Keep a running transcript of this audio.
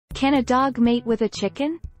Can a dog mate with a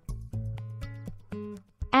chicken?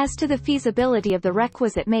 As to the feasibility of the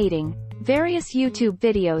requisite mating, various YouTube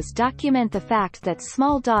videos document the fact that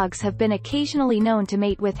small dogs have been occasionally known to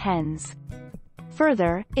mate with hens.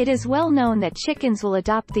 Further, it is well known that chickens will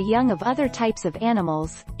adopt the young of other types of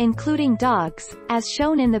animals, including dogs, as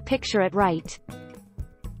shown in the picture at right.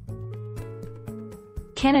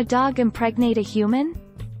 Can a dog impregnate a human?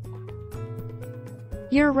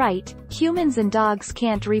 You're right, humans and dogs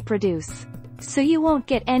can't reproduce. So you won't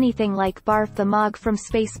get anything like Barf the Mog from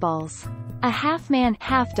Spaceballs. A half-man,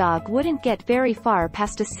 half-dog wouldn't get very far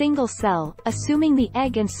past a single cell, assuming the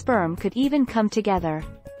egg and sperm could even come together.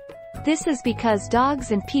 This is because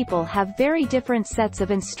dogs and people have very different sets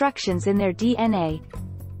of instructions in their DNA.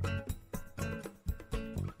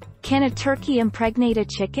 Can a turkey impregnate a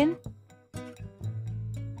chicken?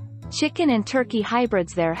 Chicken and turkey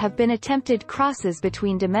hybrids. There have been attempted crosses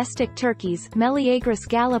between domestic turkeys, Meleagris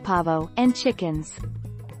gallopavo, and chickens.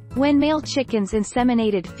 When male chickens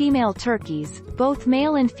inseminated female turkeys, both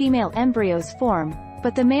male and female embryos form,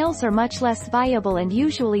 but the males are much less viable and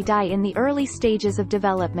usually die in the early stages of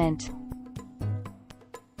development.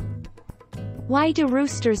 Why do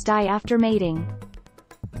roosters die after mating?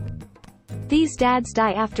 These dads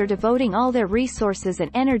die after devoting all their resources and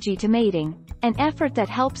energy to mating, an effort that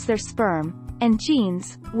helps their sperm and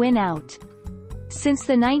genes win out. Since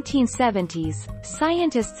the 1970s,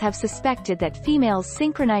 scientists have suspected that females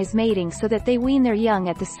synchronize mating so that they wean their young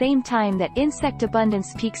at the same time that insect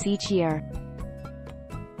abundance peaks each year.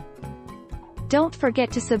 Don't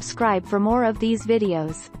forget to subscribe for more of these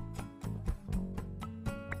videos.